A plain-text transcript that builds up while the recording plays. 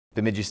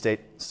Bemidji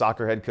State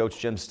soccer head coach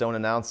Jim Stone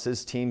announced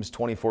his team's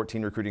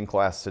 2014 recruiting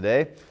class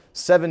today.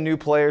 7 new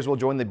players will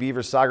join the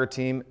Beavers soccer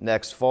team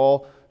next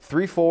fall.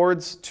 3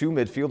 forwards, 2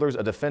 midfielders,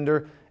 a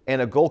defender,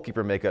 and a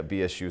goalkeeper make up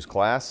BSU's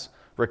class.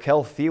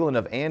 Raquel Thielen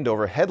of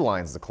Andover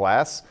headlines the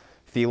class.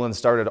 Thielen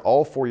started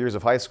all 4 years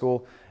of high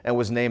school and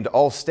was named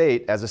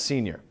All-State as a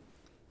senior.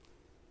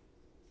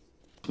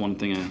 One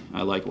thing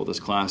I like about this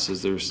class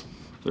is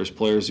there's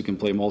players who can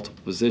play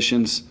multiple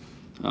positions,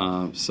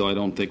 so I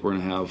don't think we're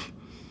going to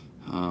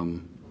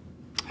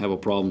have a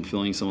problem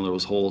filling some of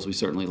those holes. We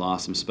certainly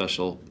lost some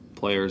special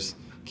players,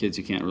 kids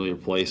you can't really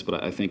replace,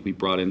 but I think we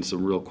brought in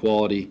some real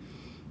quality,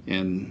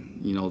 and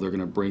they're going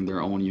to bring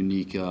their own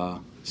unique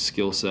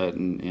skill set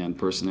and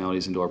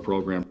personalities into our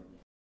program.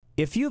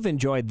 If you've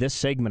enjoyed this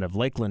segment of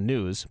Lakeland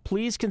News,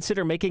 please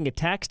consider making a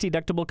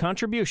tax-deductible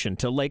contribution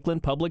to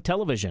Lakeland Public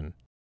Television.